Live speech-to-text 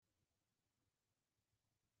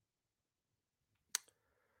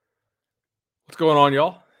going on,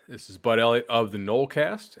 y'all? This is Bud Elliott of the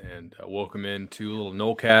Nolecast, and welcome into a little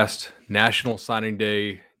Nolecast National Signing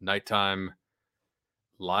Day nighttime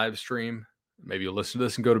live stream. Maybe you'll listen to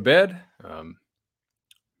this and go to bed.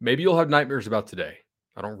 Maybe you'll have nightmares about today.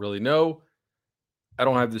 I don't really know. I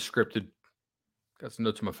don't have this scripted. Got some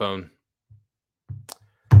notes on my phone.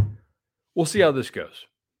 We'll see how this goes.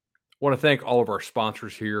 I want to thank all of our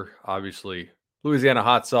sponsors here. Obviously, Louisiana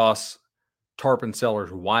Hot Sauce, Tarpon Cellars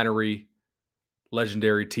Winery,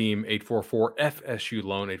 legendary team 844 FSU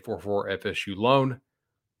Loan, 844 FSU Loan,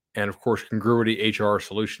 and of course, Congruity HR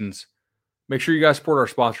Solutions. Make sure you guys support our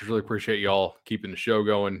sponsors. Really appreciate y'all keeping the show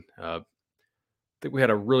going. I think we had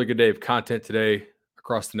a really good day of content today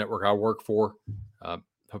across the network I work for.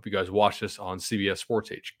 Hope you guys watched us on CBS Sports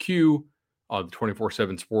HQ, on the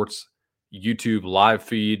 24/7 Sports YouTube live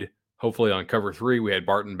feed. Hopefully on Cover 3, we had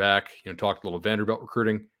Barton back, talked a little Vanderbilt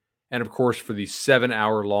recruiting. And of course, for the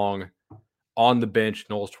 7-hour-long On the Bench,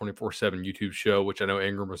 Noles 24/7 YouTube show, which I know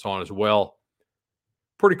Ingram was on as well.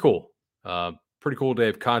 Pretty cool. Pretty cool day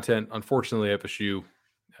of content. Unfortunately, FSU,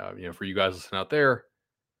 for you guys listening out there,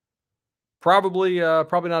 probably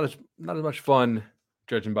not as much fun,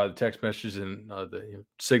 judging by the text messages and the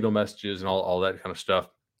signal messages and all that kind of stuff.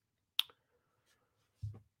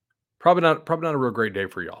 Probably not a real great day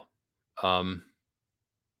for y'all.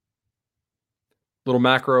 Little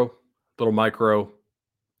macro, little micro.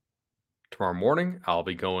 Tomorrow morning, I'll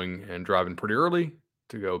be going and driving pretty early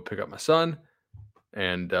to go pick up my son,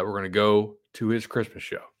 and we're going to go to his Christmas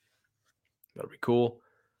show. That'll be cool.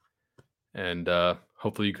 And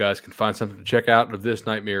hopefully you guys can find something to check out of this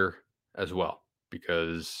nightmare as well,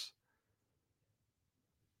 because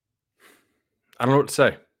I don't know what to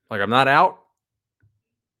say. Like, I'm not out,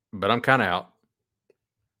 but I'm kind of out.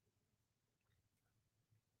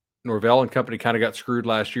 Norvell and company kind of got screwed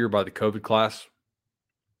last year by the COVID class.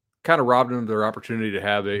 Kind of robbed them of their opportunity to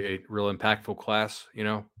have a real impactful class,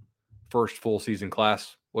 first full season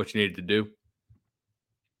class, what you needed to do.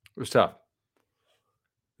 It was tough.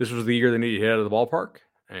 This was the year they needed to hit out of the ballpark,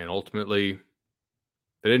 and ultimately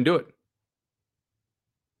they didn't do it.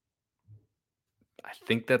 I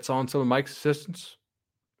think that's on some of Mike's assistants.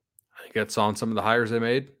 I think that's on some of the hires they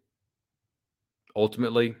made.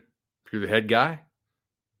 Ultimately, if you're the head guy,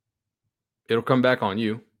 it'll come back on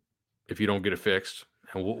you if you don't get it fixed.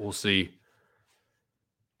 And we'll see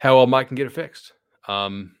how well Mike can get it fixed.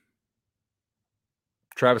 Travis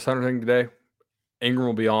Hunter thing today. Ingram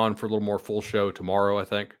will be on for a little more full show tomorrow, I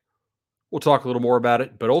think. We'll talk a little more about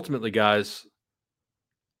it. But ultimately, guys,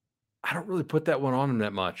 I don't really put that one on him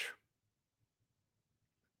that much.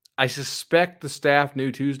 I suspect the staff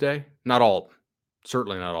knew Tuesday. Not all of them.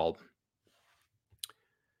 Certainly not all of them.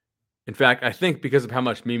 In fact, I think because of how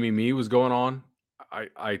much me was going on,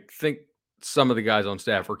 I think some of the guys on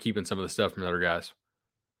staff were keeping some of the stuff from the other guys.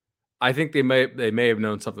 I think they may have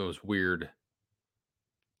known something was weird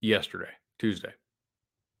yesterday, Tuesday.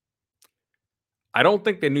 I don't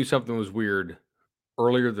think they knew something was weird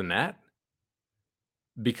earlier than that,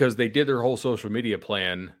 because they did their whole social media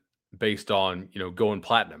plan based on, going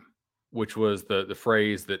platinum, which was the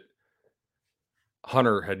phrase that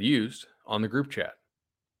Hunter had used on the group chat.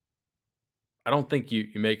 I don't think you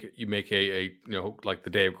make a like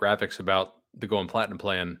the day of graphics about the going platinum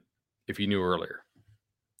plan if you knew earlier.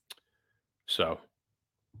 So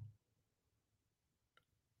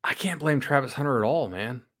I can't blame Travis Hunter at all,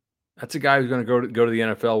 man. That's a guy who's going to go to the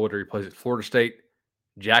NFL, whether he plays at Florida State,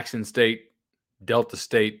 Jackson State, Delta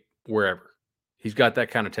State, wherever. He's got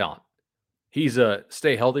that kind of talent. He's a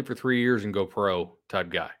stay healthy for 3 years and go pro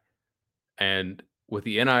type guy. And with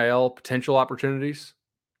the NIL potential opportunities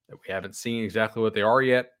that we haven't seen exactly what they are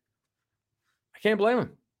yet, I can't blame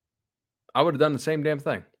him. I would have done the same damn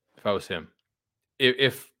thing if I was him.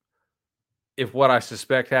 If what I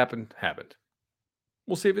suspect happened.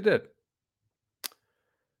 We'll see if it did.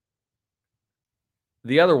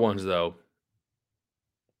 The other ones, though,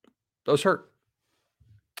 those hurt.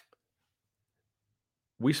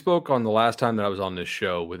 We spoke on the last time that I was on this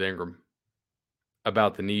show with Ingram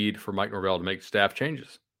about the need for Mike Norvell to make staff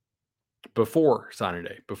changes before signing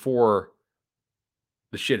day, before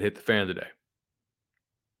the shit hit the fan today.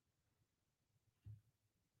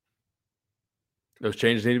 Those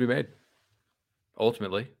changes need to be made.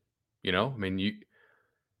 Ultimately, you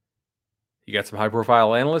got some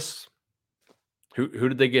high-profile analysts. Who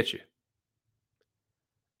did they get you?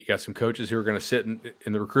 You got some coaches who are going to sit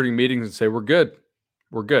in the recruiting meetings and say, we're good.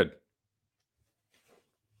 But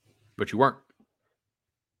you weren't.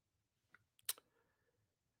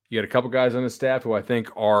 You got a couple guys on the staff who I think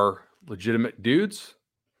are legitimate dudes.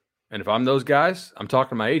 And if I'm those guys, I'm talking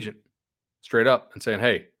to my agent straight up and saying,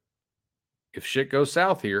 hey, if shit goes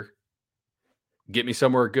south here, get me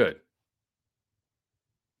somewhere good.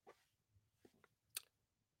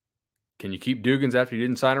 Can you keep Dugans after you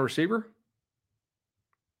didn't sign a receiver?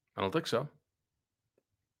 I don't think so.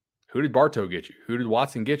 Who did Bartow get you? Who did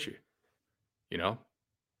Watson get you? You know,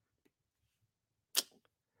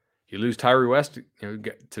 you lose Tyree West.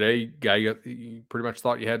 Today, guy you pretty much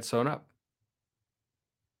thought you had sewn up.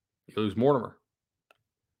 You lose Mortimer.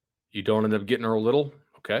 You don't end up getting Earl Little.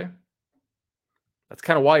 Okay, that's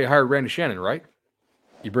kind of why you hired Randy Shannon, right?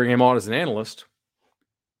 You bring him on as an analyst.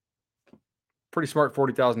 Pretty smart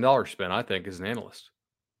 $40,000 spent, I think, as an analyst.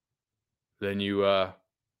 Then you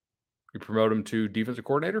promote him to defensive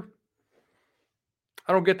coordinator.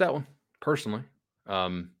 I don't get that one personally.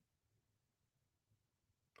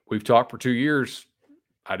 We've talked for 2 years.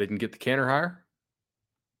 I didn't get the Canner hire.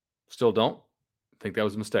 Still don't. I think that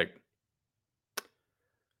was a mistake.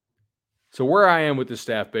 So where I am with this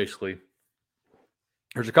staff, basically,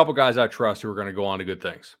 there's a couple guys I trust who are going to go on to good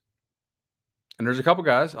things. And there's a couple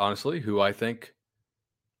guys, honestly, who I think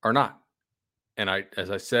are not. And as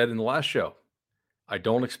I said in the last show, I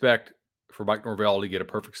don't expect for Mike Norvell to get a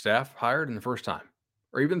perfect staff hired in the first time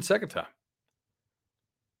or even the second time.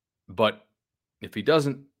 But if he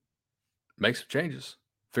doesn't, make some changes.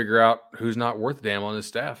 Figure out who's not worth a damn on this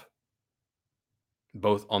staff,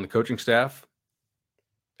 both on the coaching staff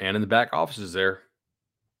and in the back offices there.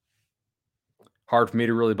 Hard for me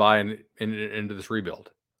to really buy into this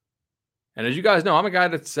rebuild. And as you guys know, I'm a guy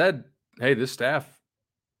that said, hey, this staff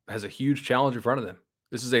has a huge challenge in front of them.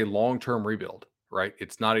 This is a long-term rebuild, right?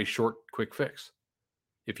 It's not a short, quick fix.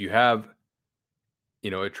 If you have,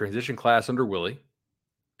 a transition class under Willie,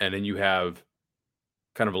 and then you have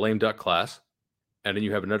kind of a lame duck class, and then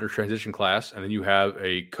you have another transition class, and then you have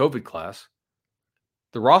a COVID class,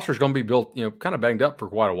 the roster is going to be built, kind of banged up for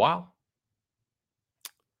quite a while.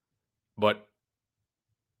 But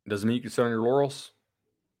doesn't mean you can sit on your laurels.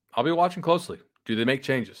 I'll be watching closely. Do they make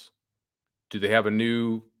changes? Do they have a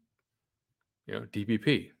new,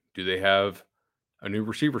 DPP? Do they have a new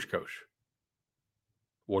receivers coach?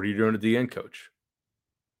 What are you doing at the end coach?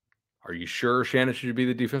 Are you sure Shannon should be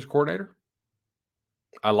the defense coordinator?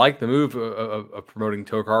 I like the move of promoting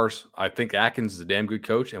Tokars. I think Atkins is a damn good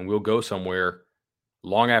coach and will go somewhere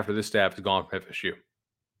long after this staff is gone from FSU.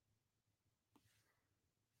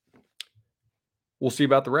 We'll see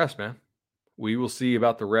about the rest, man. We will see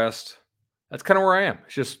about the rest. That's kind of where I am.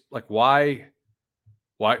 It's just like, why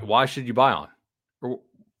should you buy on? Or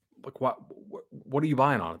like, what are you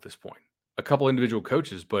buying on at this point? A couple individual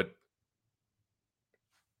coaches, but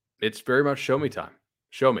it's very much show me time.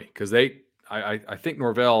 Show me. Because I think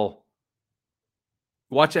Norvell,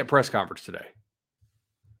 watch that press conference today.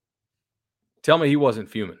 Tell me he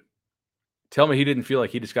wasn't fuming. Tell me he didn't feel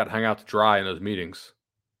like he just got hung out to dry in those meetings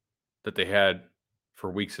that they had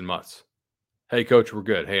for weeks and months. Hey, coach, we're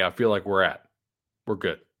good. Hey, I feel like we're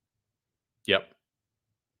good. Yep.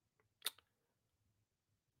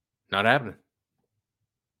 Not happening.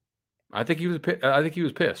 I think he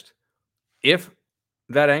was pissed. If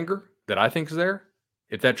that anger that I think is there,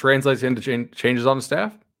 if that translates into changes on the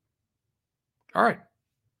staff, all right.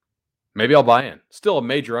 Maybe I'll buy in. Still a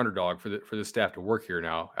major underdog for this staff to work here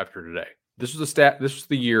now after today. This was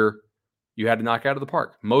the year you had to knock out of the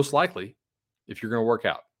park. Most likely, if you're going to work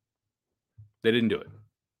out. They didn't do it.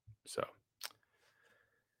 So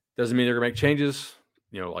doesn't mean they're going to make changes,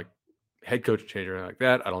 like head coach change or anything like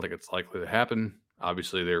that. I don't think it's likely to happen.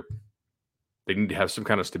 Obviously, they need to have some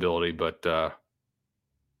kind of stability, but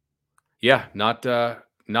not an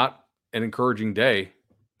encouraging day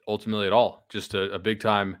ultimately at all. Just a big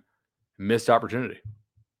time missed opportunity.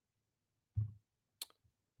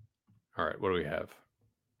 All right, what do we have?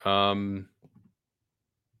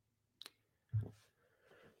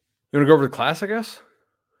 You want to go over the class, I guess?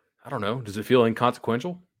 I don't know. Does it feel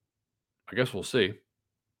inconsequential? I guess we'll see.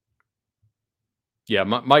 Yeah,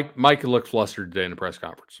 Mike looked flustered today in the press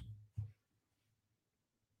conference.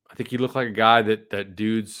 I think he looked like a guy that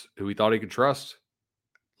dudes who he thought he could trust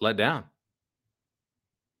let down.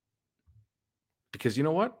 Because you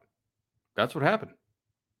know what? That's what happened.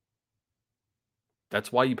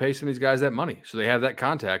 That's why you pay some of these guys that money. So they have that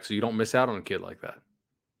contact so you don't miss out on a kid like that.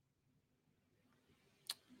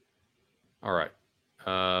 All right.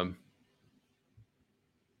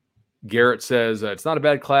 Garrett says, it's not a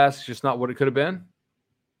bad class. It's just not what it could have been.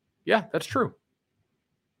 Yeah, that's true.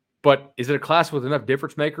 But is it a class with enough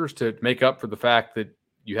difference makers to make up for the fact that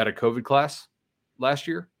you had a COVID class last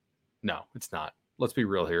year? No, it's not. Let's be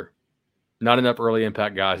real here. Not enough early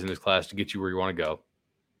impact guys in this class to get you where you want to go.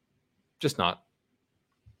 Just not.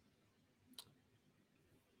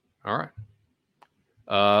 All right.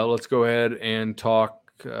 Let's go ahead and talk.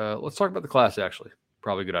 Let's talk about the class, actually.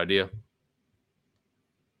 Probably a good idea.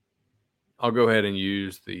 I'll go ahead and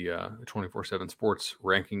use the 24/7 sports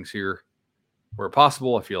rankings here where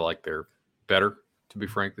possible. I feel like they're better, to be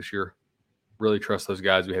frank, this year. Really trust those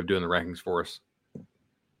guys we have doing the rankings for us.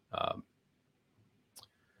 All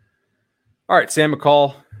right, Sam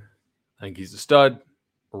McCall. I think he's a stud,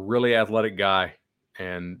 a really athletic guy,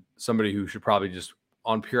 and somebody who should probably just,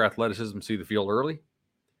 on pure athleticism, see the field early.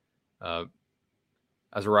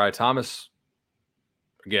 Azariah Thomas,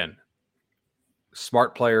 again,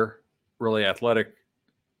 smart player, really athletic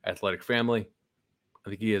family. I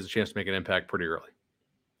think he has a chance to make an impact pretty early.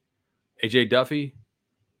 AJ Duffy,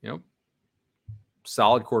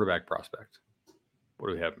 solid quarterback prospect. What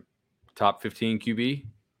do we have? Top 15 QB.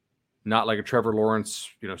 Not like a Trevor Lawrence,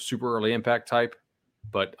 super early impact type,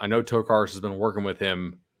 but I know Tokars has been working with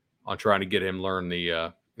him on trying to get him learn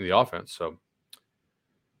the offense. So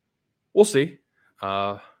we'll see.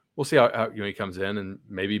 We'll see how he comes in and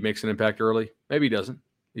maybe makes an impact early. Maybe he doesn't.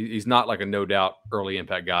 He's not like a no doubt early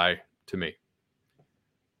impact guy to me.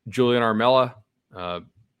 Julian Armella,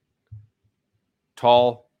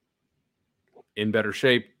 tall, in better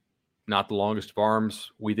shape, not the longest of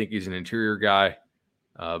arms. We think he's an interior guy,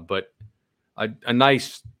 but a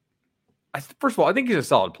nice. First of all, I think he's a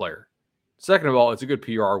solid player. Second of all, it's a good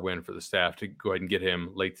PR win for the staff to go ahead and get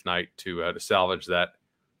him late tonight to salvage that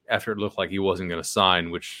after it looked like he wasn't going to sign,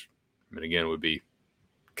 which, again, would be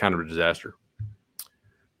kind of a disaster.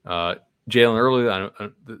 Jalen Early,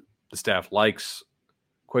 the staff likes.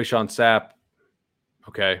 Quayshawn Sapp,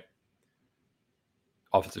 okay.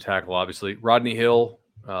 Offensive tackle, obviously. Rodney Hill,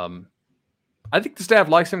 I think the staff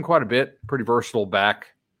likes him quite a bit. Pretty versatile back.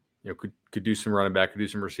 Could do some running back, could do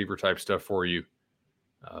some receiver type stuff for you.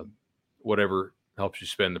 Whatever helps you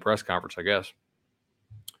spend the press conference, I guess.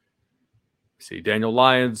 See, Daniel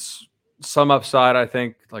Lyons, some upside, I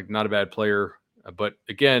think, like not a bad player. But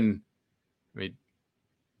again,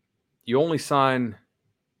 you only sign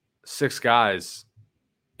 6 guys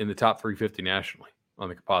in the top 350 nationally on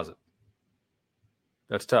the composite.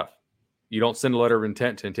 That's tough. You don't send a letter of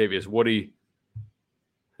intent to Antavius Woody.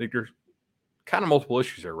 I think there's kind of multiple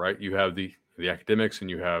issues there, right? You have the academics and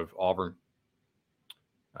you have Auburn.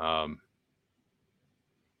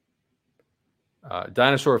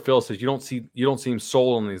 Dinosaur Phil says you don't seem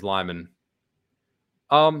sold on these linemen.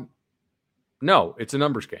 No, it's a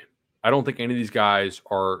numbers game. I don't think any of these guys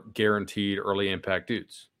are guaranteed early impact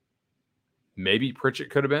dudes. Maybe Pritchett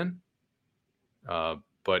could have been,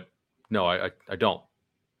 but no, I don't.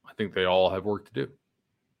 I think they all have work to do.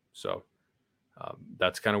 So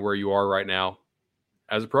that's kind of where you are right now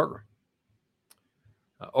as a program.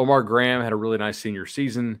 Omar Graham had a really nice senior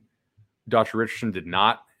season. Dr. Richardson did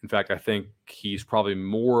not. In fact, I think he's probably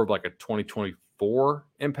more of like a 2024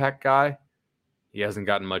 impact guy. He hasn't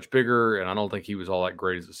gotten much bigger, and I don't think he was all that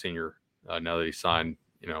great as a senior now that he signed.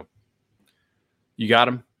 You got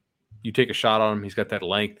him. You take a shot on him. He's got that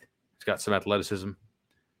length. He's got some athleticism.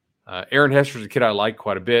 Aaron Hester's a kid I like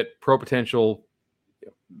quite a bit. Pro potential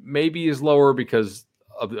maybe is lower because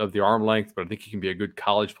of the arm length, but I think he can be a good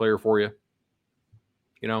college player for you.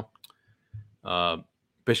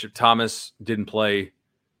 Bishop Thomas didn't play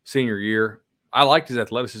senior year. I liked his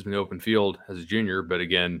athleticism in the open field as a junior, but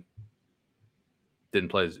again, didn't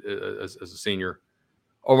play as a senior.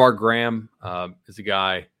 Omar Graham is a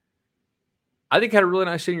guy I think had a really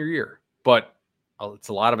nice senior year, but it's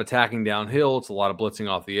a lot of attacking downhill. It's a lot of blitzing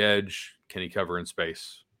off the edge. Can he cover in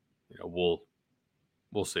space? We'll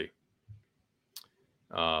see.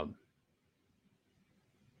 What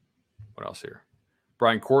else here?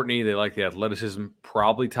 Brian Courtney, they like the athleticism,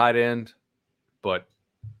 probably tight end, but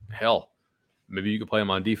hell, maybe you could play him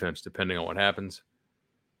on defense depending on what happens.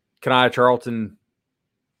 Kaniah Charlton,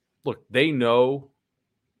 look, they know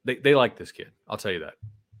they like this kid. I'll tell you that.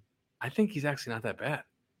 I think he's actually not that bad.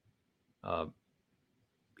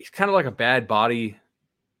 He's kind of like a bad body,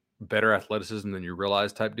 better athleticism than you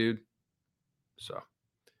realize type dude. So,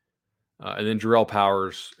 and then Jarrell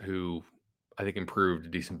Powers, who I think improved a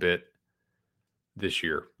decent bit this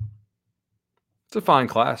year. It's a fine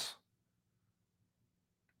class.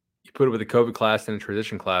 You put it with a COVID class and a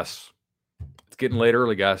transition class. It's getting late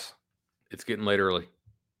early, guys. It's getting late early.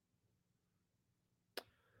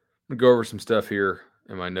 I'm going to go over some stuff here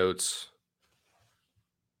in my notes.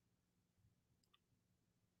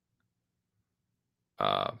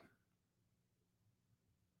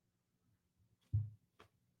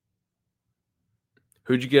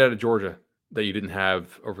 Who'd you get out of Georgia that you didn't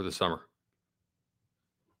have over the summer?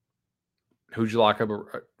 Who'd you lock up,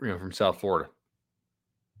 from South Florida?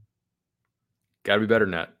 Got to be better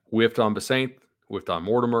than that. Whiffed on Basaint, whiffed on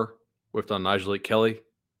Mortimer, whiffed on Nigel Kelly.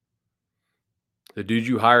 The dude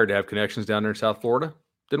you hired to have connections down there in South Florida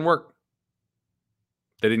didn't work.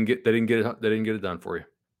 They didn't get it done for you.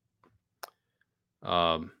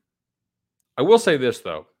 I will say this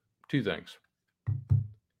though, two things.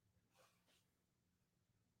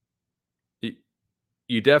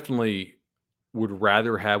 You definitely would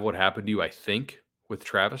rather have what happened to you, I think, with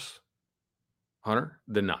Travis Hunter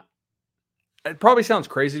than not. It probably sounds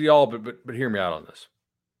crazy to y'all, but hear me out on this.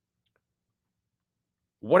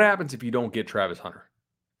 What happens if you don't get Travis Hunter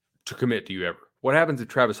to commit to you ever? What happens if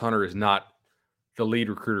Travis Hunter is not the lead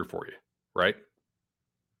recruiter for you, right?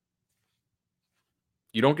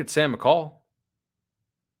 You don't get Sam McCall.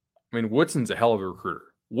 I mean, Woodson's a hell of a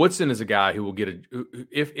recruiter. Woodson is a guy who will get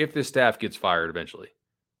if this staff gets fired eventually,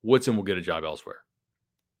 Woodson will get a job elsewhere.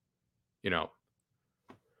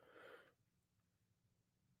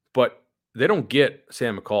 But they don't get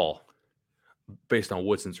Sam McCall based on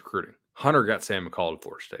Woodson's recruiting. Hunter got Sam McCall at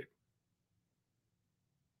Florida State.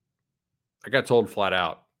 I got told flat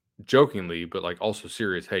out, jokingly, but like also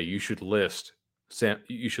serious, hey, you should list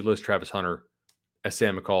Travis Hunter as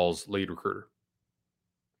Sam McCall's lead recruiter.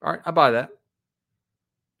 All right, I buy that.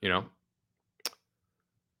 There's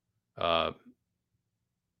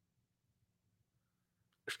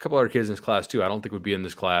a couple other kids in this class too. I don't think would be in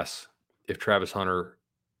this class if Travis Hunter,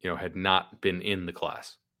 had not been in the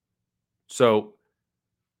class. So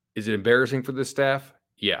is it embarrassing for this staff?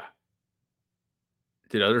 Yeah.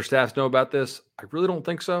 Did other staffs know about this? I really don't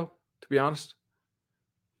think so, to be honest.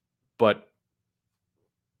 But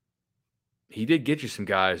he did get you some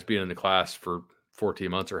guys being in the class for 14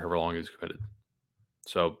 months or however long he was committed.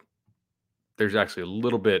 So there's actually a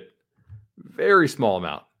little bit, very small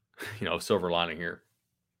amount, silver lining here.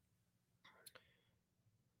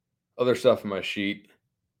 Other stuff in my sheet.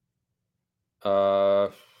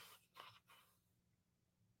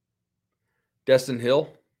 Destin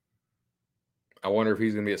Hill. I wonder if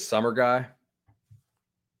he's going to be a summer guy.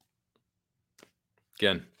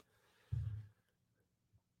 Again,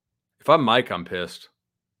 if I'm Mike, I'm pissed.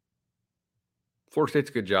 Florida State's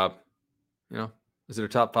a good job. Is it a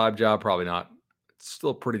top 5 job? Probably not. It's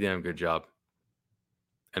still a pretty damn good job.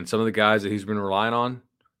 And some of the guys that he's been relying on,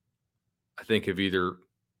 I think have either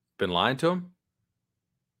been lying to him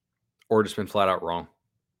or just been flat out wrong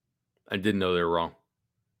and didn't know they were wrong.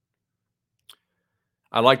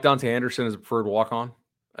 I like Dante Anderson as a preferred walk-on.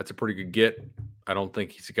 That's a pretty good get. I don't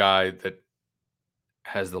think he's a guy that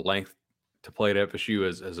has the length to play at FSU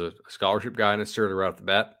as a scholarship guy necessarily right off the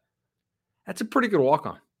bat. That's a pretty good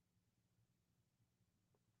walk-on.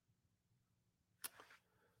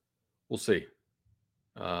 We'll see.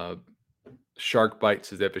 Shark Bite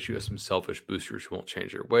says FSU has some selfish boosters who won't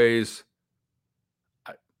change their ways.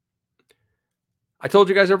 I told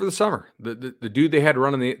you guys over the summer, the dude they had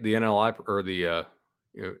running the NLI or the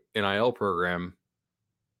NIL program,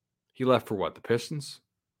 he left for what? The Pistons?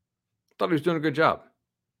 Thought he was doing a good job.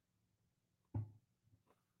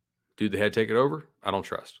 Dude they had to take it over, I don't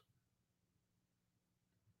trust.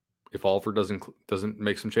 If Alford doesn't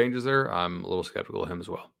make some changes there, I'm a little skeptical of him as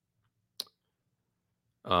well.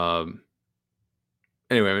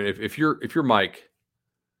 Anyway, I mean, if you're Mike,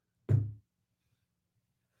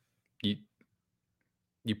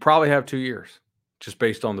 you probably have 2 years just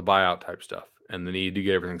based on the buyout type stuff and the need to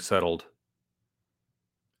get everything settled.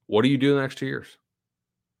 What do you do in the next 2 years?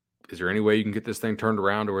 Is there any way you can get this thing turned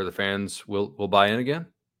around to where the fans will buy in again?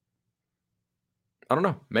 I don't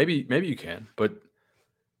know. Maybe you can, but you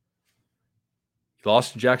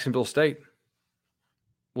lost to Jacksonville State.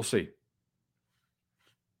 We'll see.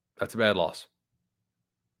 That's a bad loss.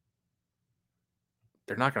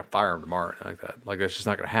 They're not going to fire him tomorrow like that. Like, that's just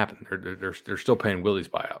not going to happen. They're still paying Willie's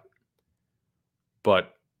buyout.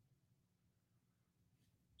 But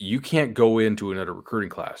you can't go into another recruiting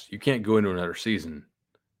class. You can't go into another season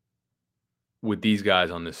with these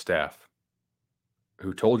guys on this staff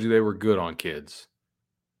who told you they were good on kids.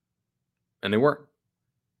 And they weren't.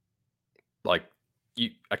 Like,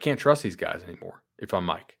 I can't trust these guys anymore if I'm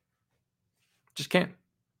Mike. Just can't.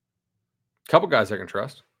 A couple guys I can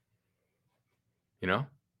trust.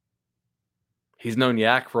 He's known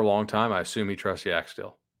Yak for a long time. I assume he trusts Yak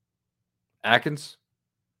still. Atkins?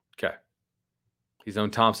 Okay. He's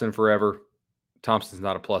known Thompson forever. Thompson's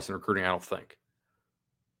not a plus in recruiting, I don't think.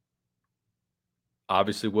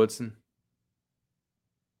 Obviously, Woodson.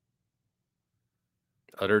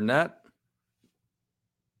 Other than that,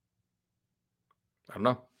 I don't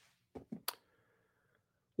know.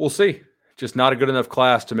 We'll see. Just not a good enough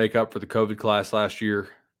class to make up for the COVID class last year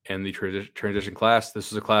and the transition class.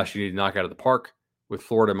 This is a class you need to knock out of the park with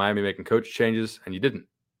Florida and Miami making coach changes, and you didn't.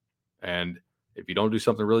 And If you don't do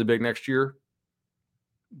something really big next year,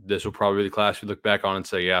 this will probably be the class we look back on and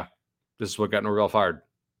say, yeah, this is what got Norvell fired.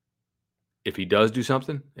 If he does do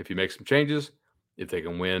something, if he makes some changes, if they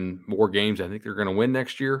can win more games, I think they're going to win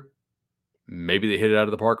next year. Maybe they hit it out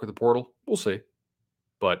of the park with the portal. We'll see.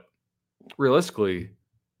 But realistically,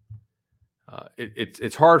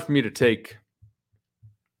 it's hard for me to take.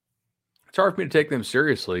 It's hard for me to take them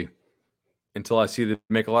seriously until I see them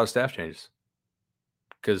make a lot of staff changes.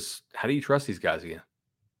 Because how do you trust these guys again?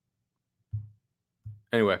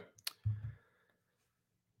 Anyway,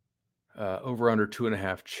 over under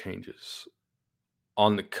 2.5 changes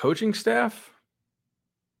on the coaching staff.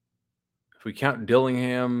 If we count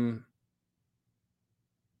Dillingham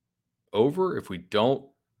over, if we don't,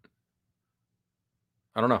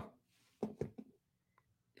 I don't know.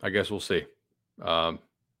 I guess we'll see.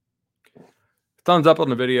 Thumbs up on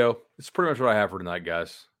the video. It's pretty much what I have for tonight,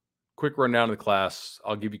 guys. Quick rundown of the class.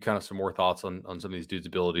 I'll give you kind of some more thoughts on some of these dudes'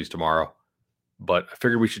 abilities tomorrow. But I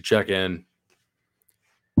figured we should check in.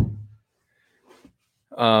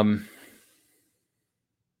 Yeah,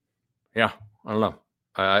 I don't know.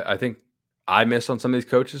 I think I missed on some of these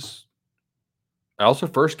coaches. I also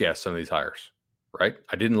first guessed some of these hires, right?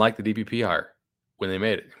 I didn't like the DPP hire when they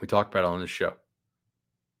made it. We talked about it on this show.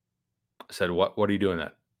 I said, what are you doing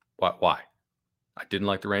that? Why? I didn't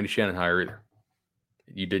like the Randy Shannon hire either.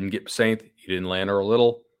 You didn't get Saint. You didn't land Earl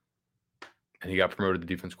Little. And he got promoted to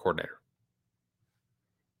defense coordinator.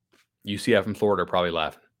 UCF and Florida are probably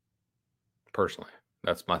laughing. Personally,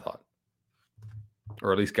 that's my thought.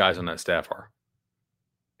 Or at least guys on that staff are.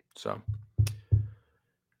 So,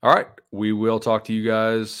 all right. We will talk to you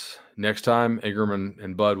guys next time. Ingram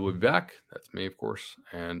and Bud will be back. That's me, of course.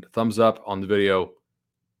 And thumbs up on the video.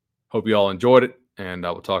 Hope you all enjoyed it. And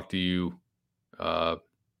I will talk to you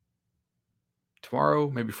tomorrow,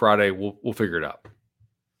 maybe Friday. We'll figure it out.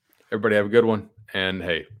 Everybody have a good one. And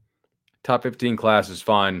hey, top 15 class is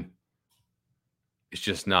fine. It's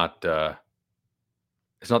just not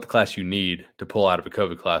it's not the class you need to pull out of a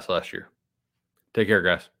COVID class last year. Take care,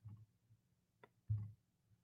 guys.